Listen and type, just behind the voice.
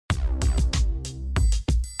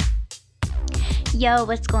Yo,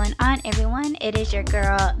 what's going on, everyone? It is your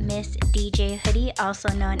girl, Miss DJ Hoodie, also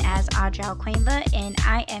known as Audra Quainva, and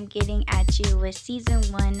I am getting at you with Season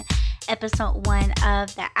 1, Episode 1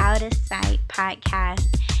 of the Outta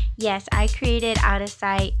podcast. Yes, I created Outta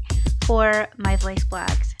for my voice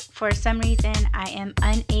blogs. For some reason, I am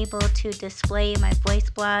unable to display my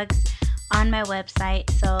voice blogs on my website,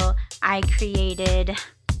 so I created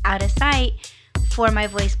Outta for my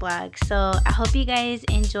voice blog. So I hope you guys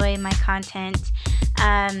enjoy my content.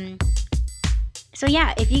 So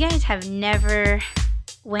yeah, if you guys have never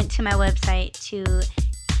went to my website to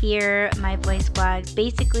hear my voice blogs,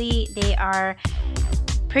 basically they are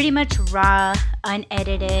pretty much raw,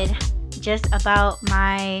 unedited, just about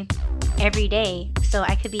my everyday. So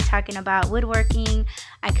I could be talking about woodworking,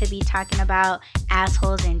 I could be talking about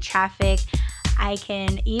assholes in traffic, I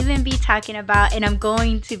can even be talking about, and I'm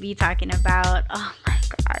going to be talking about, oh my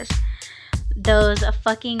gosh, those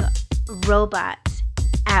fucking robots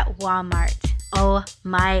at Walmart. Oh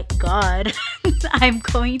my god. I'm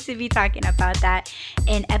going to be talking about that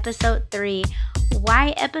in episode 3.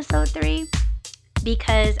 Why episode 3?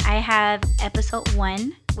 Because I have episode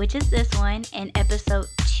 1, which is this one, and episode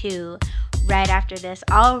 2 right after this,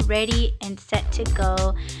 all ready and set to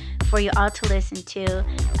go for you all to listen to.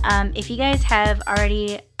 If you guys have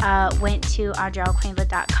already went to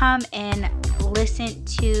audralquainva.com and listened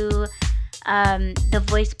to the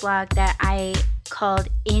voice blog that I called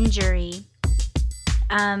Injury,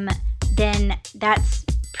 then that's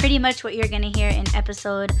pretty much what you're gonna hear in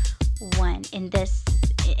episode 1 in this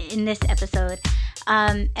episode.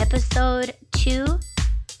 Episode 2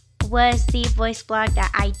 was the voice blog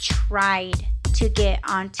that I tried to get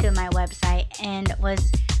onto my website and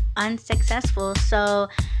was unsuccessful. So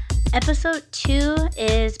episode 2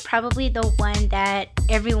 is probably the one that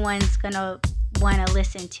everyone's gonna want to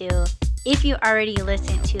listen to if you already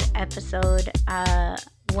listened to episode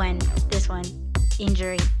 1, this one,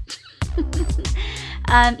 Injury.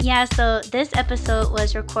 Yeah, so this episode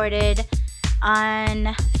was recorded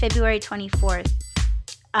on February 24th.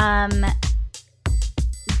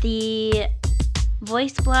 The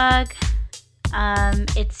voice blog,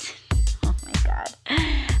 it's, oh my god,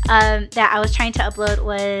 that I was trying to upload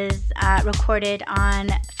was recorded on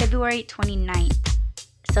February 29th.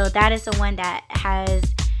 So that is the one that has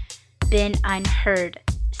been unheard.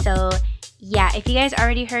 So yeah, if you guys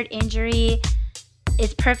already heard Injury,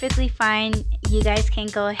 it's perfectly fine. You guys can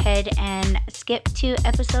go ahead and skip to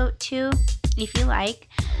episode 2 if you like.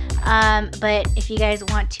 But if you guys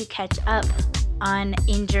want to catch up on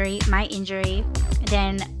my injury,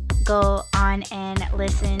 then go on and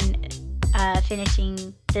listen,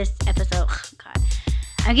 finishing this episode. Oh, God,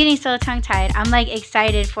 I'm getting so tongue-tied. I'm like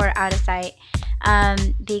excited for Outta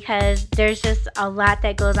because there's just a lot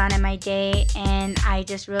that goes on in my day, and I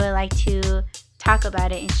just really like to talk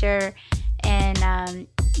about it and share and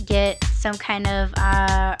get some kind of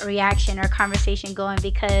reaction or conversation going,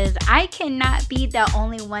 because I cannot be the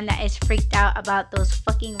only one that is freaked out about those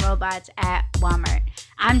fucking robots at Walmart.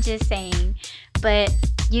 I'm just saying. But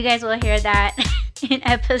you guys will hear that in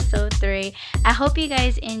episode 3. I hope you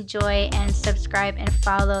guys enjoy and subscribe and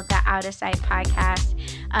follow the Outta podcast.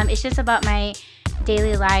 It's just about my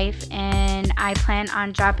daily life, and I plan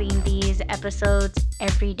on dropping these episodes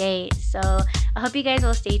every day. So I hope you guys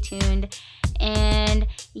will stay tuned. And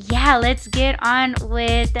yeah, let's get on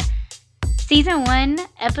with Season 1,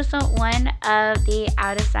 Episode 1 of the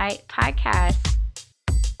Outta podcast.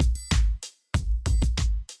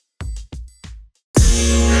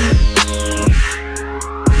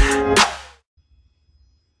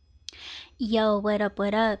 Yo, what up,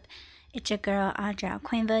 what up? It's your girl, Audra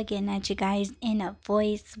Quainva, getting at you guys in a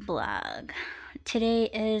voice blog. Today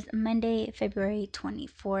is Monday, February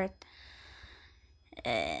 24th.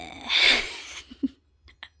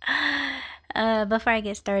 Before I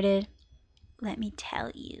get started, let me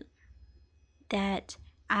tell you that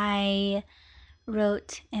I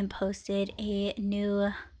wrote and posted a new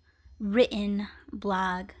written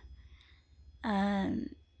blog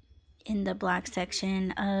in the blog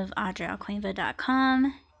section of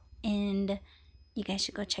audralquainva.com, and you guys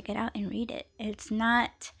should go check it out and read it. It's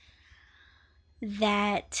not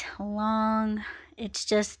that long, it's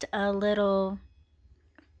just a little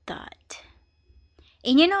thought.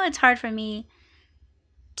 And you know, it's hard for me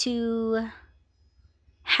to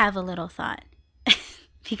have a little thought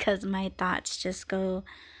because my thoughts just go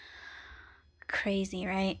crazy,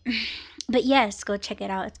 right? But yes, go check it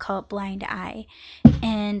out. It's called Blind Eye.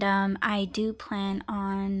 And I do plan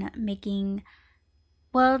on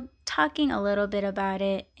talking a little bit about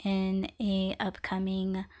it in a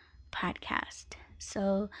upcoming podcast.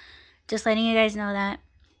 So just letting you guys know that.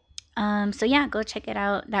 So yeah, go check it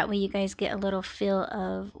out. That way you guys get a little feel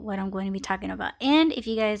of what I'm going to be talking about. And if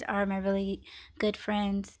you guys are my really good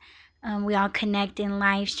friends, we all connect in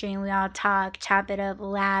live stream. We all talk, chop it up,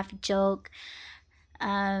 laugh, joke.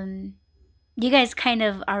 Um, you guys kind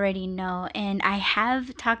of already know, and I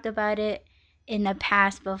have talked about it in the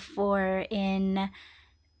past before in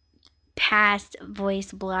past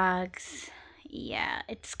voice blogs. Yeah,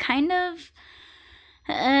 it's kind of,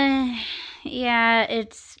 uh, yeah,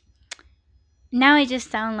 it's now I just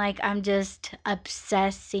sound like I'm just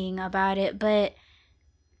obsessing about it, but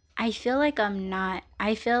I feel like I'm not.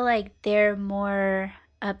 I feel like they're more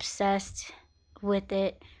obsessed with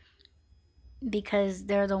it because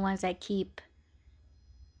they're the ones that keep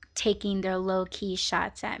taking their low key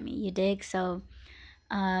shots at me. You dig? So,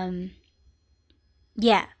 um,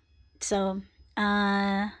 yeah. So,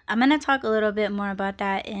 I'm gonna talk a little bit more about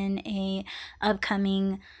that in a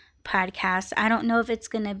upcoming podcast. I don't know if it's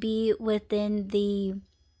gonna be within the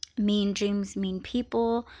Mean Dreams, Mean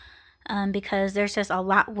People, because there's just a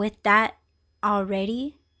lot with that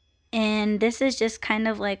already. And this is just kind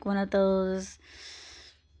of like one of those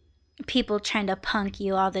people trying to punk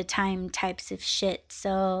you all the time types of shit.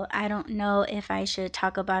 So I don't know if I should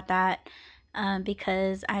talk about that,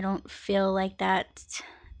 because I don't feel like that's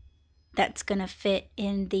gonna fit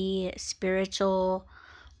in the spiritual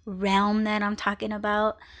realm that I'm talking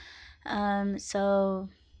about. So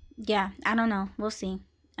yeah, I don't know. We'll see.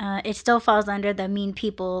 It still falls under the mean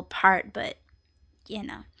people part, but you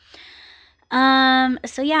know.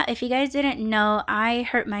 So yeah, if you guys didn't know, I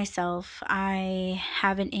hurt myself. I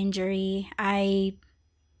have an injury. I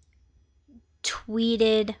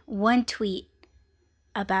tweeted one tweet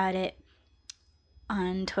about it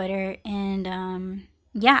on Twitter, and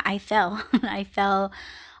yeah, I fell. I fell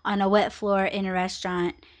on a wet floor in a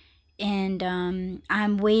restaurant, and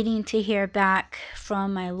I'm waiting to hear back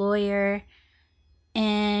from my lawyer,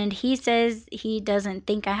 and he says he doesn't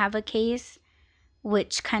think I have a case,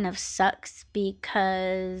 which kind of sucks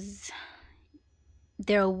because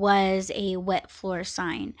there was a wet floor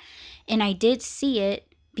sign. And I did see it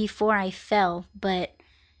before I fell, but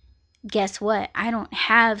guess what? I don't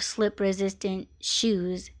have slip resistant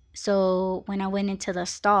shoes. So when I went into the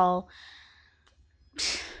stall,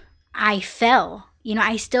 I fell. You know,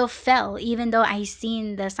 I still fell. Even though I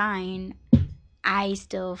seen the sign, I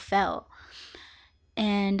still fell.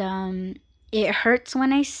 And it hurts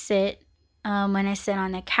when I sit on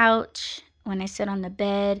the couch, when I sit on the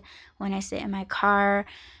bed, when I sit in my car,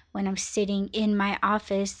 when I'm sitting in my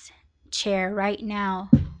office chair right now.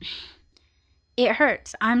 It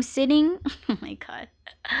hurts. I'm sitting, oh my God.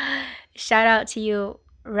 Shout out to you,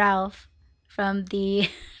 Ralph, from the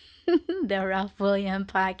the Ralph William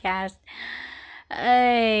podcast.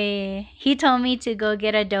 He told me to go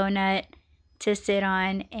get a donut to sit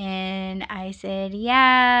on, and I said,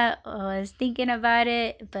 yeah, I was thinking about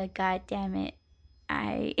it, but god damn it.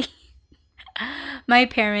 I my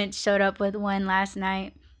parents showed up with one last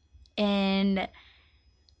night, and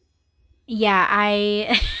yeah,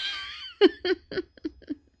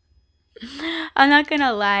 I'm not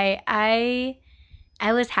gonna lie.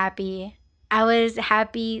 I was happy. I was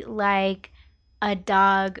happy like a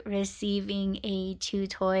dog receiving a chew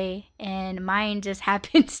toy, and mine just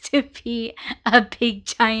happens to be a big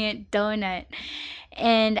giant donut.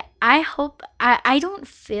 And I don't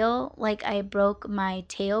feel like I broke my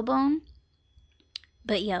tailbone,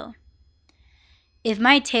 but yo, if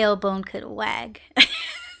my tailbone could wag.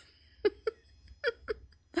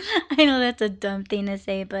 I know that's a dumb thing to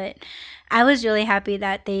say, but I was really happy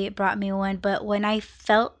that they brought me one. But when I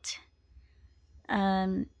felt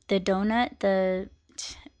the donut,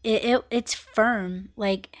 it's firm.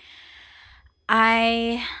 Like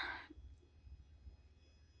I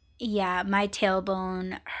yeah, my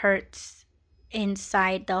tailbone hurts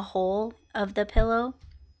inside the hole of the pillow.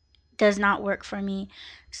 Does not work for me.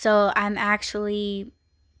 So I'm actually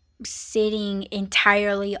sitting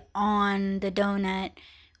entirely on the donut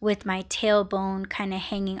with my tailbone kind of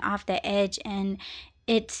hanging off the edge, and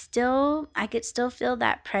it's still I could still feel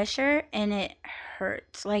that pressure, and it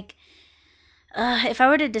hurts. Like if I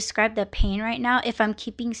were to describe the pain right now, if I'm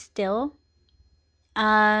keeping still,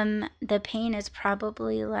 the pain is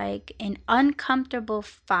probably like an uncomfortable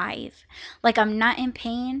 5. Like I'm not in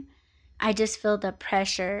pain, I just feel the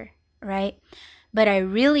pressure, right? But I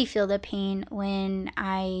really feel the pain when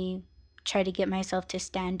I try to get myself to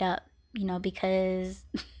stand up, because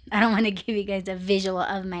I don't want to give you guys a visual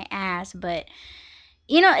of my ass, but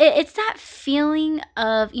it's that feeling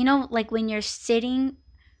of, like when you're sitting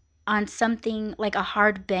on something like a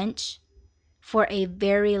hard bench for a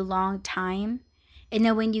very long time, And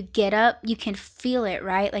then when you get up, you can feel it,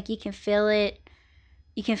 right? Like you can feel it.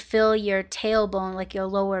 You can feel your tailbone, like your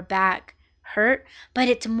lower back hurt, but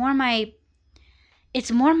it's more my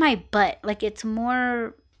butt. Like it's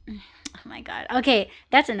more oh my god. Okay,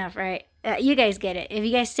 that's enough, right? You guys get it. If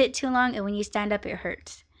you guys sit too long and when you stand up it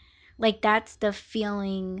hurts. Like that's the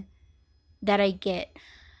feeling that I get.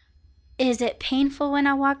 Is it painful when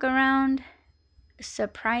I walk around?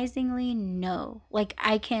 Surprisingly, no. Like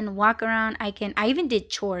I can walk around, I even did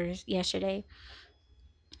chores yesterday.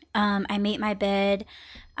 I made my bed,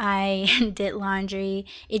 I did laundry.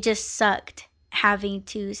 It just sucked having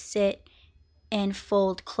to sit and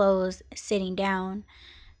fold clothes sitting down.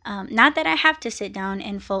 Not that I have to sit down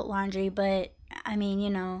and fold laundry, but I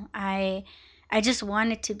mean, I just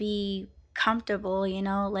wanted to be comfortable,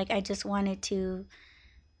 like I just wanted to,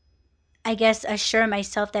 I guess, assure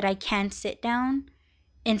myself that I can sit down.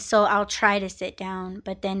 And so I'll try to sit down,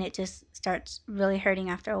 but then it just starts really hurting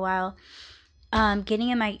after a while. Getting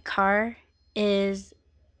in my car is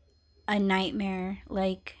a nightmare.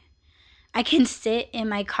 Like, I can sit in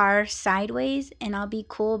my car sideways and I'll be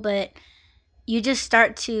cool, but you just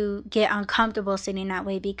start to get uncomfortable sitting that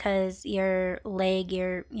way because your leg,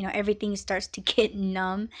 everything starts to get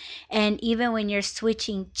numb. And even when you're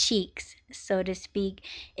switching cheeks, so to speak,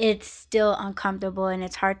 it's still uncomfortable and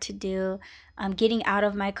it's hard to do. Getting out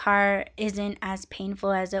of my car isn't as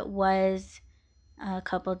painful as it was a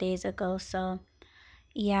couple days ago. So,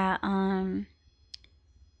 yeah,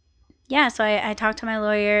 yeah, so I talked to my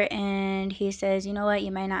lawyer and he says, you know what,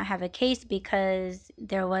 you might not have a case because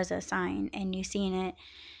there was a sign and you seen it.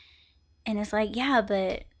 And it's like, yeah,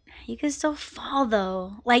 but you can still fall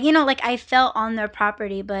though. Like, like I fell on their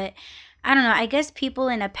property, but I don't know. I guess people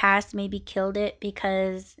in the past maybe killed it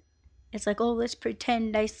because it's like, oh, let's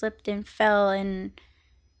pretend I slipped and fell and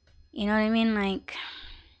you know what I mean? Like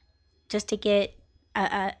just to get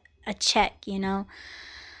a check.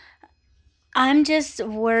 I'm just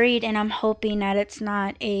worried and I'm hoping that it's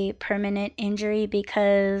not a permanent injury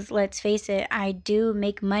because let's face it, I do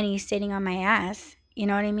make money sitting on my ass. You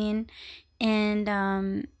know what I mean?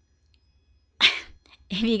 And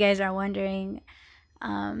if you guys are wondering,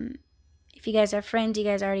 um, if you guys are friends, you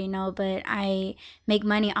guys already know, but I make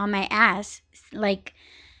money on my ass, like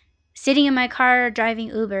sitting in my car driving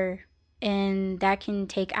Uber, and that can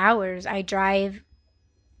take hours. I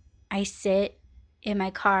sit in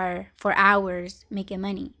my car for hours making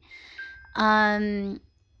money. Um,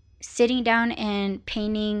 Sitting down and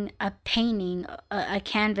painting a painting, a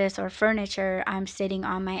canvas or furniture, I'm sitting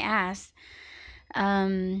on my ass.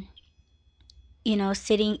 Um,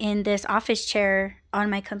 Sitting in this office chair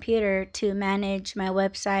on my computer to manage my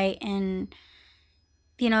website and,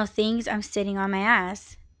 things, I'm sitting on my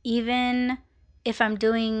ass. Even if I'm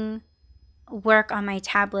doing work on my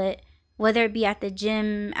tablet, whether it be at the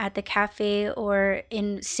gym, at the cafe, or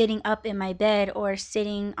in sitting up in my bed or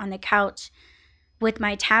sitting on the couch with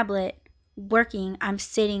my tablet working, I'm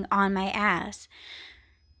sitting on my ass.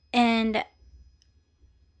 And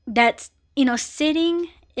sitting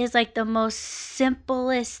is like the most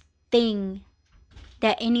simplest thing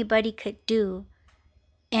that anybody could do,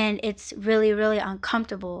 and it's really really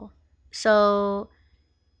uncomfortable. So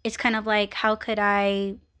it's kind of like, how could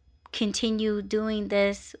I continue doing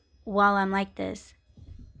this while I'm like this?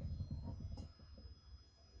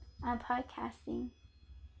 I'm podcasting.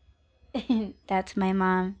 That's my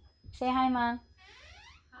mom. Say hi, mom.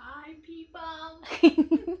 Hi, people.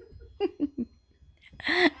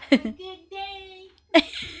 Have a good day.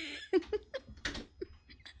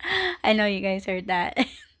 I know you guys heard that.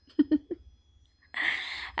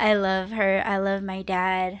 I love her. I love my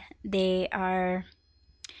dad. They are,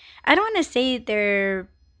 I don't want to say they're,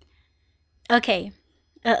 okay,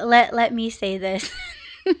 let me say this.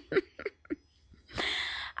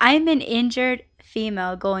 I'm an injured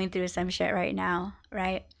female going through some shit right now,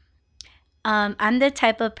 right? I'm the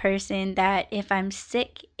type of person that if I'm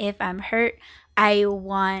sick, if I'm hurt, I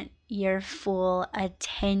want your full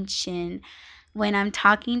attention. When I'm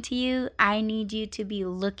talking to you, I need you to be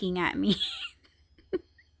looking at me.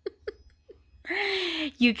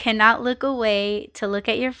 You cannot look away to look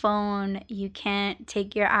at your phone. You can't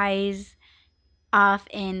take your eyes off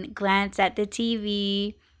and glance at the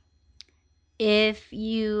TV. If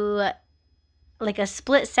you, like a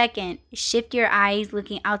split second, shift your eyes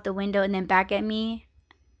looking out the window and then back at me,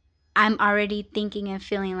 I'm already thinking and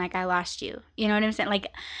feeling like I lost you. You know what I'm saying? Like,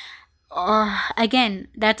 again,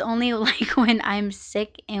 that's only like when I'm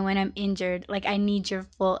sick and when I'm injured. Like, I need your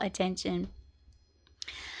full attention.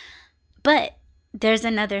 But there's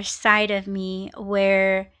another side of me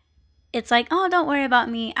where it's like, oh, don't worry about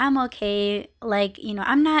me. I'm okay. Like,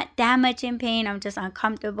 I'm not that much in pain. I'm just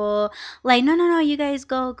uncomfortable. Like, no, no, no. You guys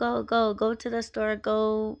go, go, go. Go to the store.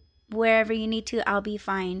 Go wherever you need to. I'll be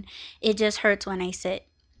fine. It just hurts when I sit,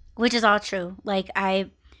 which is all true. Like,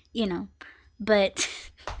 you know, but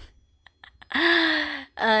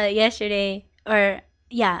yesterday, or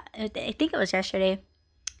yeah, I think it was yesterday.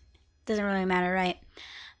 Doesn't really matter, right?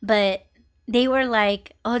 But they were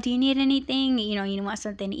like, "Oh, do you need anything? You want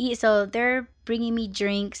something to eat?" So they're bringing me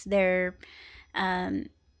drinks. They're um,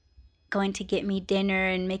 going to get me dinner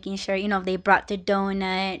and making sure, they brought the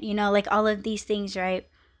donut, like all of these things, right?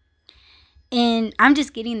 And I'm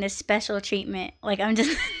just getting this special treatment. Like I'm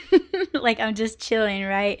just like I'm just chilling,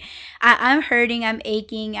 right? I'm hurting, I'm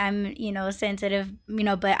aching, I'm, sensitive,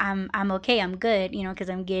 but I'm okay, I'm good, because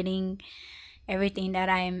I'm getting everything that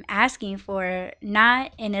I'm asking for,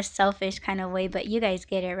 not in a selfish kind of way, but you guys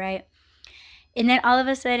get it, right? And then all of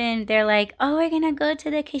a sudden they're like, "Oh, we're gonna go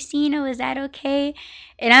to the casino. Is that okay?"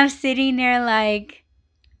 And I'm sitting there like,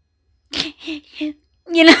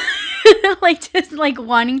 you know, like just like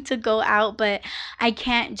wanting to go out, but I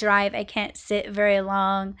can't drive. I can't sit very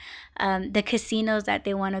long. The casinos that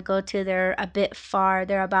they want to go to, they're a bit far.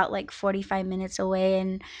 They're about like 45 minutes away,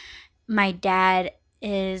 and my dad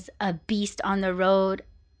is a beast on the road.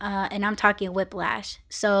 And I'm talking whiplash.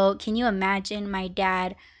 So can you imagine my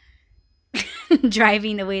dad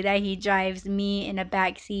driving the way that he drives, me in a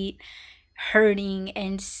back seat, hurting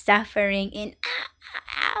and suffering and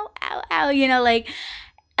ow, ow, ow, like,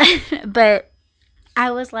 but I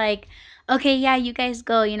was like, okay, yeah, you guys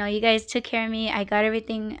go, you guys took care of me. I got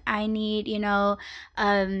everything I need,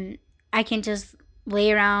 um, I can just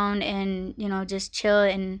lay around and, just chill.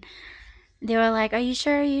 And they were like, "Are you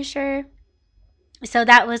sure? Are you sure?" So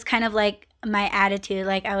that was kind of like my attitude.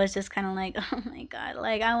 Like I was just kind of like, "Oh my God,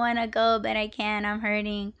 like I want to go, but I can't. I'm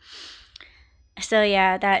hurting." So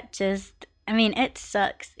yeah, that just, I mean, it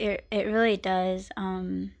sucks. It really does.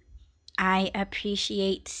 I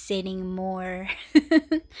appreciate sitting more.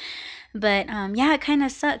 But yeah, it kind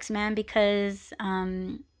of sucks, man, because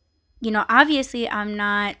obviously I'm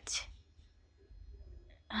not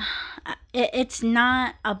it's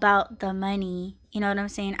not about the money. You know what I'm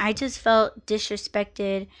saying? I just felt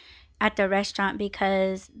disrespected at the restaurant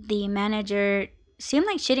because the manager seemed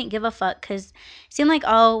like she didn't give a fuck, cuz it seemed like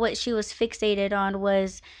all what she was fixated on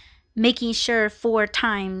was making sure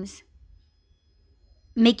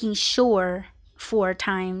making sure 4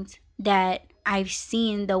 times that I've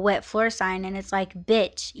seen the wet floor sign. And it's like,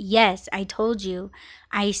 bitch, yes, I told you.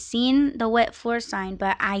 I seen the wet floor sign,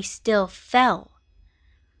 but I still fell,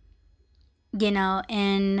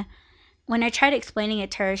 and when I tried explaining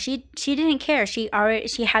it to her, she didn't care. She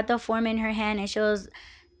had the form in her hand and she was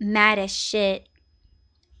mad as shit,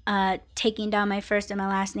 taking down my first and my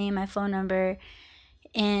last name, my phone number.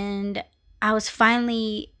 And I was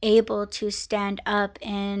finally able to stand up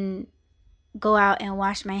and go out and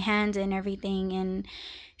wash my hands and everything. And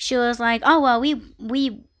she was like, "Oh well,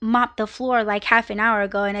 we mopped the floor like half an hour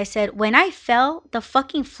ago." And I said, "When I fell, the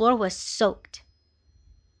fucking floor was soaked."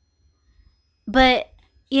 But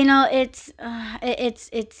it's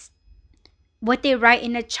what they write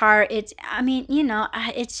in the chart. It's, I mean,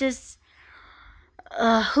 it's just,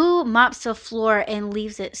 who mops the floor and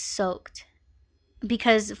leaves it soaked?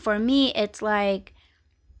 Because for me, it's like,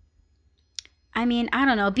 I mean, I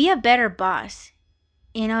don't know, be a better boss.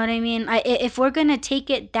 You know what I mean? If we're gonna take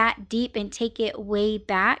it that deep and take it way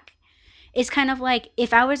back, it's kind of like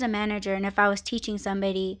if I was a manager and if I was teaching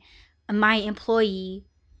somebody, my employee,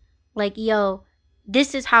 like, yo,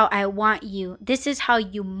 this is how I want you. This is how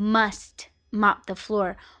you must mop the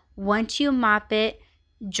floor. Once you mop it,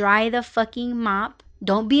 dry the fucking mop.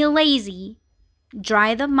 Don't be lazy.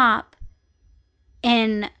 Dry the mop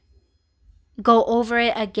and go over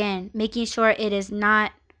it again, making sure it is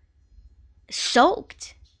not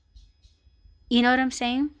soaked. You know what I'm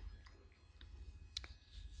saying?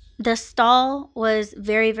 The stall was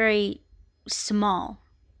very, very small.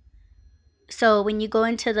 So when you go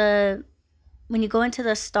into the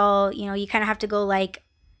stall, you kind of have to go like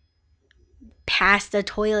past the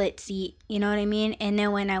toilet seat, you know what I mean? And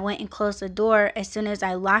then when I went and closed the door, as soon as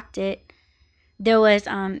I locked it, there was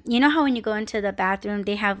you know how when you go into the bathroom,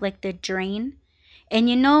 they have like the drain, and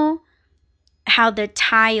you know how the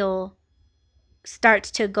tile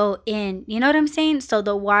starts to go in. You know what I'm saying? So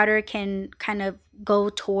the water can kind of go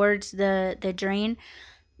towards the drain.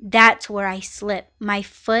 That's where I slipped. My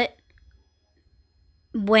foot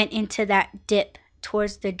went into that dip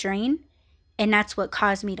towards the drain, and that's what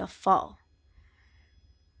caused me to fall.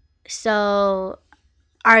 So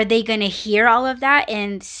Are they going to hear all of that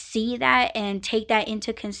and see that and take that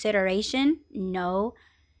into consideration? No.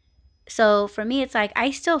 So for me, it's like,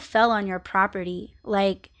 I still fell on your property.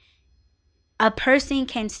 Like, a person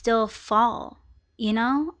can still fall, you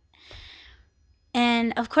know?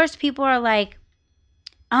 And of course, people are like,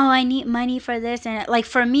 oh, I need money for this. And like,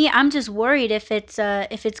 for me, I'm just worried if it's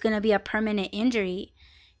going to be a permanent injury.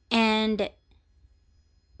 And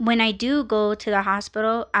when I do go to the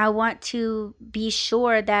hospital, I want to be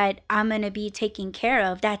sure that I'm going to be taken care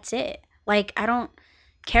of. That's it. Like, I don't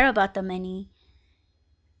care about the money.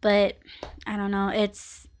 But I don't know.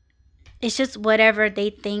 It's just whatever they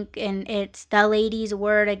think, and it's the lady's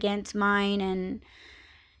word against mine, and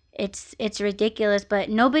it's ridiculous. But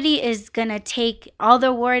nobody is going to take, all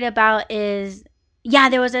they're worried about is, yeah,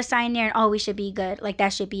 there was a sign there and oh, we should be good. Like,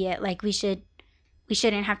 that should be it. Like, we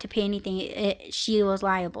shouldn't have to pay anything. She was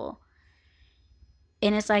liable.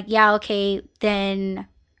 And it's like, yeah, okay, then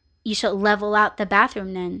you should level out the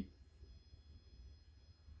bathroom then.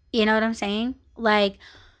 You know what I'm saying? Like,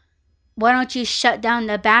 why don't you shut down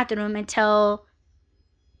the bathroom until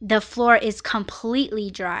the floor is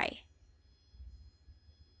completely dry?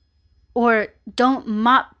 Or don't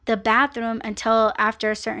mop the bathroom until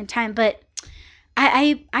after a certain time. But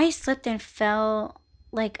I slipped and fell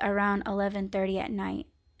like around 11:30 at night.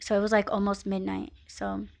 So it was like almost midnight.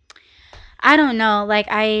 So I don't know. Like,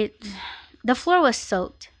 the floor was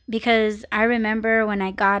soaked because I remember when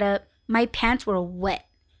I got up, my pants were wet.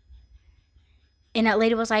 And that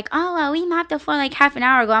lady was like, oh, well, we mopped the floor like half an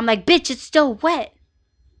hour ago. I'm like, bitch, it's still wet.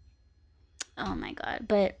 Oh my God.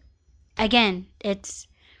 But again,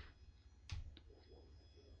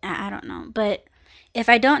 I don't know. But if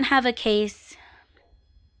I don't have a case,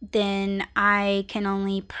 then I can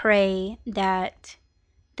only pray that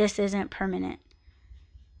this isn't permanent.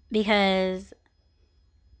 Because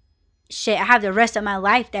shit, I have the rest of my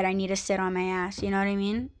life that I need to sit on my ass. You know what I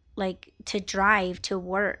mean? Like, to drive to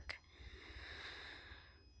work,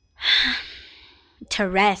 to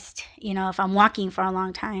rest, if I'm walking for a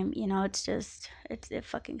long time, it's just, it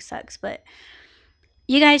fucking sucks. But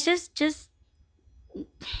you guys, just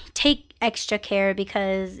take extra care,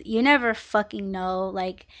 because you never fucking know.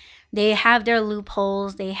 Like, they have their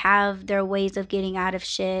loopholes, they have their ways of getting out of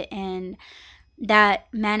shit. And that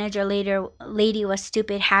manager lady was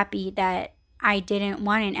stupid happy that I didn't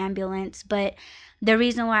want an ambulance. But the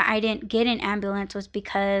reason why I didn't get an ambulance was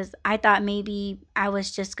because I thought maybe I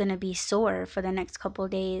was just going to be sore for the next couple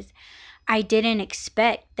of days. I didn't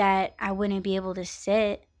expect that I wouldn't be able to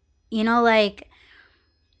sit. Like,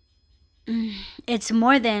 it's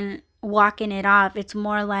more than walking it off. It's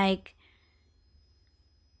more like,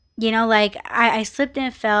 like, I slipped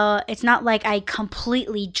and fell. It's not like I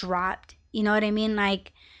completely dropped. You know what I mean?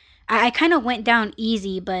 Like, I kind of went down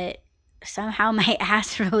easy, but somehow my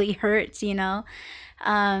ass really hurts.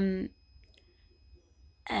 Um,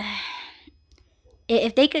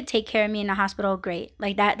 if they could take care of me in the hospital, great.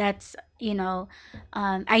 Like, that's,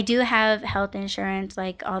 I do have health insurance.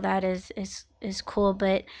 Like, all that is cool.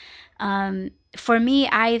 But for me,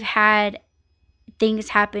 I've had things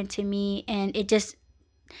happen to me, and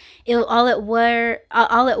all it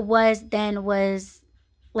was then was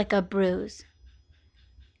like a bruise,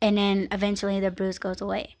 and then eventually the bruise goes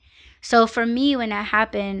away. So for me, when that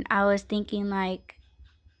happened, I was thinking like,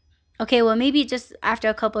 okay, well, maybe just after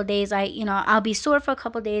a couple of days, like, I'll be sore for a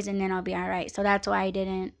couple of days and then I'll be all right. So that's why I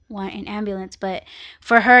didn't want an ambulance. But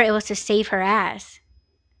for her, it was to save her ass.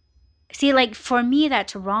 See, like, for me,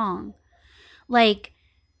 that's wrong. Like,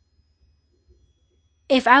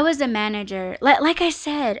 if I was a manager, like I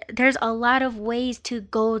said, there's a lot of ways to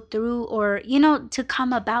go through, or, to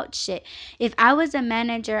come about shit. If I was a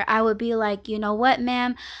manager, I would be like, you know what,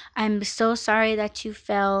 ma'am, I'm so sorry that you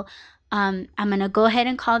fell. I'm going to go ahead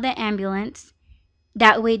and call the ambulance.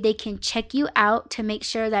 That way they can check you out to make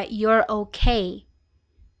sure that you're okay.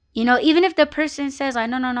 Even if the person says, like,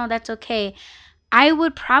 no, no, no, that's okay, I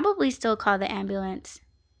would probably still call the ambulance,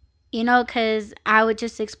 because I would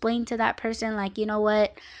just explain to that person, like, you know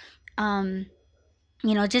what, um,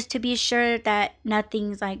 just to be sure that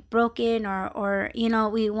nothing's like broken, or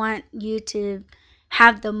we want you to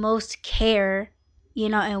have the most care,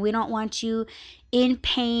 and we don't want you in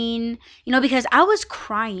pain, because I was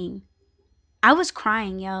crying. I was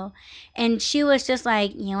crying, yo. And she was just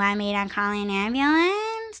like, you want me to call an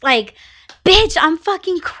ambulance? Like, bitch, I'm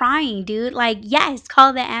fucking crying, dude. Like, yes,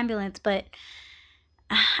 call the ambulance. But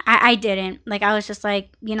I didn't. Like, I was just like,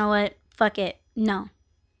 you know what? Fuck it. No.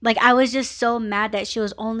 Like, I was just so mad that she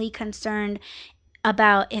was only concerned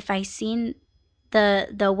about if I seen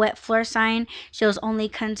the wet floor sign. She was only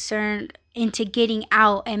concerned into getting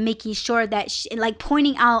out and making sure that she, like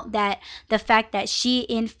pointing out that the fact that she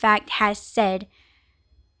in fact has said,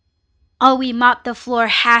 oh, we mopped the floor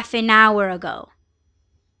half an hour ago.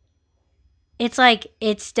 It's like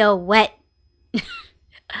it's still wet.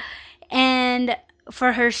 And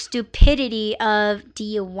for her stupidity of, do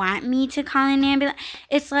you want me to call an ambulance?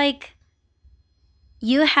 It's like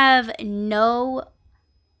you have no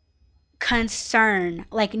concern,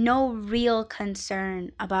 like no real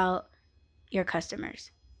concern about your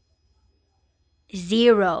customers.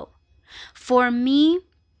 Zero. For me,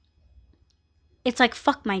 it's like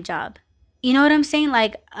fuck my job. You know what I'm saying?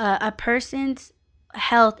 Like a person's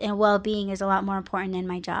health and well-being is a lot more important than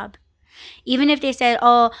my job. Even if they said,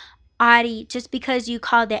 "Oh, Adi, just because you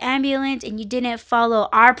called the ambulance and you didn't follow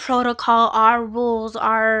our protocol, our rules,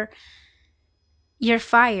 our you're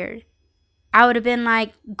fired." I would have been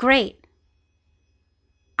like, "Great.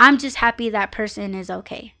 I'm just happy that person is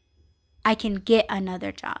okay. I can get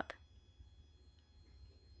another job."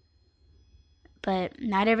 But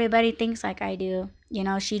not everybody thinks like I do. You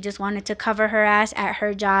know, she just wanted to cover her ass at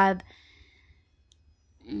her job.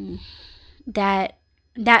 Mm, that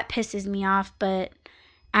that pisses me off, but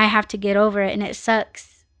I have to get over it and it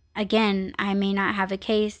sucks. Again, I may not have a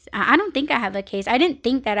case. I don't think I have a case. I didn't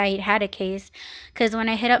think that I had a case because when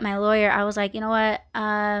I hit up my lawyer, I was like, you know what?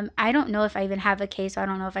 I don't know if I even have a case. So I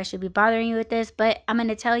don't know if I should be bothering you with this, but I'm going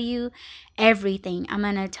to tell you everything. I'm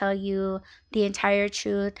going to tell you the entire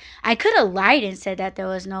truth. I could have lied and said that there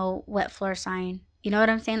was no wet floor sign. You know what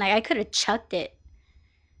I'm saying? Like I could have chucked it,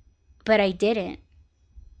 but I didn't.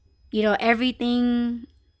 You know, everything,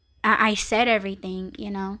 I said everything, you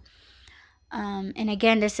know. And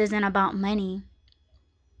again, this isn't about money,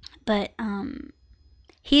 but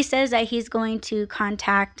he says that he's going to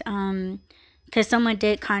contact, because someone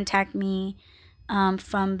did contact me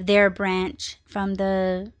from their branch, from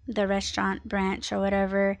the restaurant branch or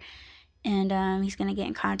whatever, and he's gonna get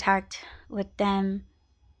in contact with them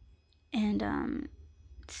and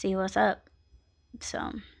see what's up.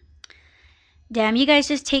 So, damn, you guys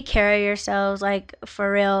just take care of yourselves, like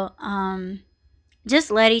for real.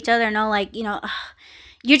 Just let each other know, like, you know,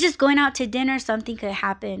 you're just going out to dinner, something could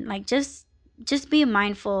happen. Like just be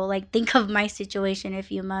mindful. Like think of my situation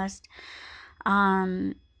if you must.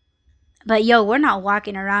 Um but yo, we're not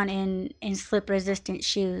walking around in slip resistant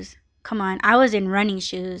shoes. Come on. I was in running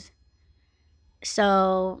shoes.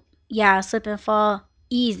 So, yeah, slip and fall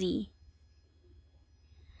easy.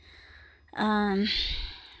 Um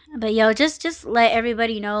but yo, just let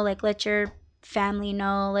everybody know, like let your family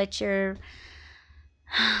know, let your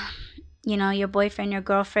you know, your boyfriend, your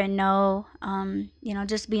girlfriend know. You know,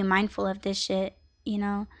 just be mindful of this shit, you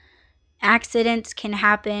know. Accidents can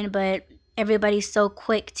happen, but everybody's so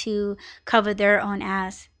quick to cover their own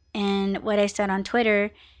ass. And what I said on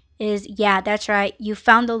Twitter is, yeah, that's right. You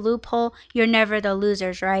found the loophole. You're never the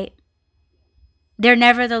losers, right? They're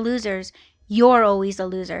never the losers. You're always a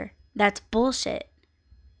loser. That's bullshit.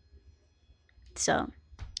 So,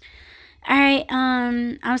 all right.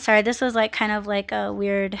 I'm sorry. This was like kind of like a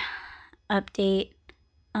weird update.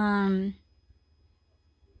 Um,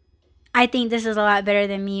 I think this is a lot better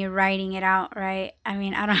than me writing it out, right? I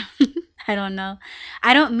mean, I don't I don't know.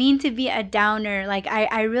 I don't mean to be a downer. Like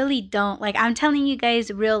I really don't. Like I'm telling you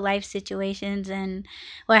guys real life situations and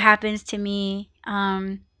what happens to me.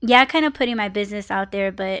 Yeah, kind of putting my business out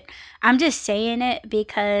there, but I'm just saying it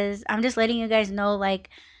because I'm just letting you guys know like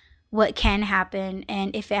what can happen,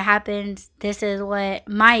 and if it happens, this is what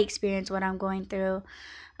my experience, what I'm going through.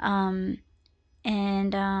 Um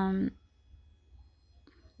and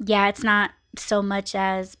Yeah, it's not so much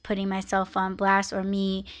as putting myself on blast or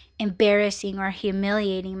me embarrassing or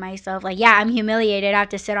humiliating myself. Like, yeah, I'm humiliated. I have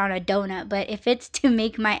to sit on a donut. But if it's to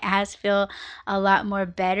make my ass feel a lot more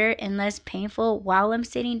better and less painful while I'm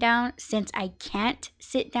sitting down, since I can't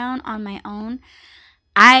sit down on my own,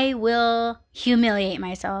 I will humiliate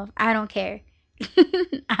myself. I don't care.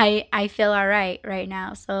 I feel all right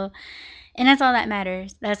now. So, and that's all that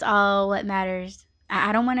matters. That's all what matters.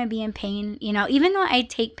 I don't want to be in pain, you know, even though I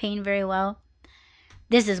take pain very well.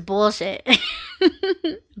 This is bullshit.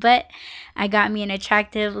 But I got me an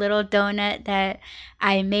attractive little donut that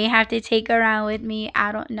I may have to take around with me.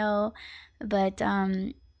 I don't know. But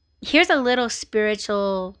here's a little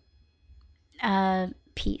spiritual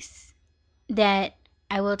piece that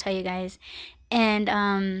I will tell you guys. And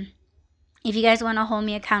if you guys want to hold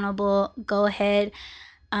me accountable, go ahead.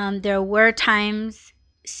 There were times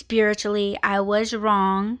spiritually I was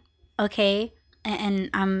wrong, okay? And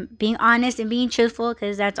I'm being honest and being truthful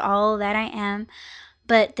because that's all that I am.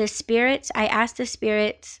 But the spirits, I asked the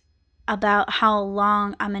spirits about how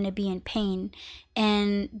long I'm going to be in pain,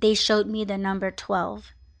 and they showed me the number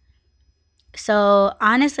 12. So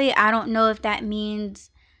honestly, I don't know if that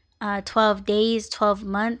means 12 days, 12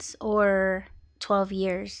 months, or 12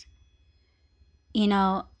 years,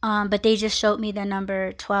 but they just showed me the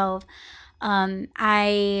number 12.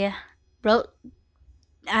 I wrote,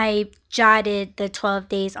 I jotted the 12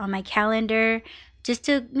 days on my calendar just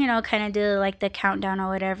to, kind of do like the countdown or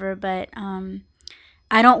whatever. But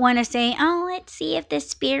I don't want to say, oh, let's see if the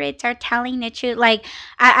spirits are telling the truth. Like,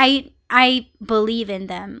 I believe in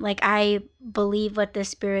them. Like, I believe what the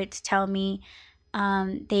spirits tell me.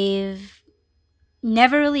 They've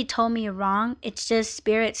never really told me wrong. It's just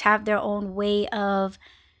spirits have their own way of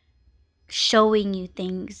showing you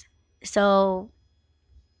things. So,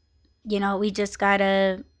 we just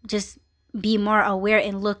gotta just be more aware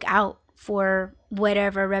and look out for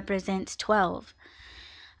whatever represents 12.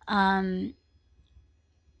 Um,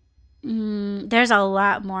 there's a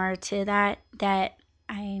lot more to that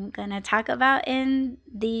I'm gonna talk about in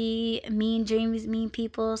the Mean Dreams, Mean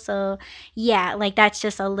People. So, yeah, like that's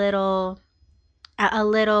just a little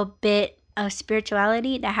bit of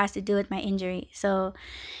spirituality that has to do with my injury. So,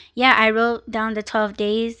 yeah, I wrote down the 12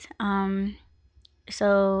 days.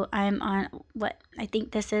 So I'm on what I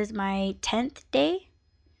think this is my 10th day.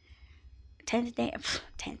 10th day?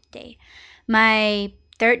 10th day. My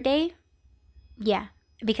third day? Yeah,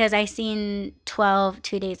 because I seen 12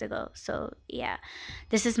 2 days ago. So, yeah.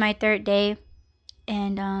 This is my third day,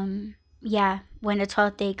 and yeah, when the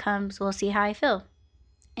 12th day comes, we'll see how I feel.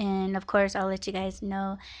 And of course, I'll let you guys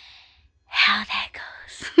know how that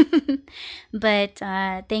goes. But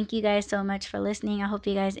thank you guys so much for listening. I hope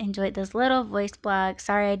you guys enjoyed this little voice blog.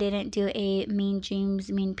 Sorry I didn't do a Mean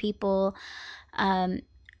Dreams, Mean People um,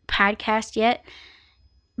 podcast yet,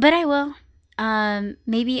 but I will.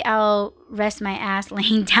 Maybe I'll rest my ass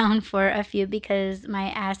laying down for a few because my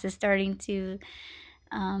ass is starting to.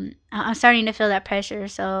 I'm starting to feel that pressure,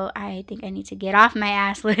 so I think I need to get off my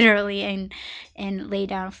ass literally and lay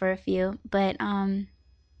down for a few. But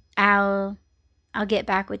I'll get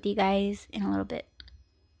back with you guys in a little bit.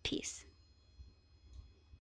 Peace.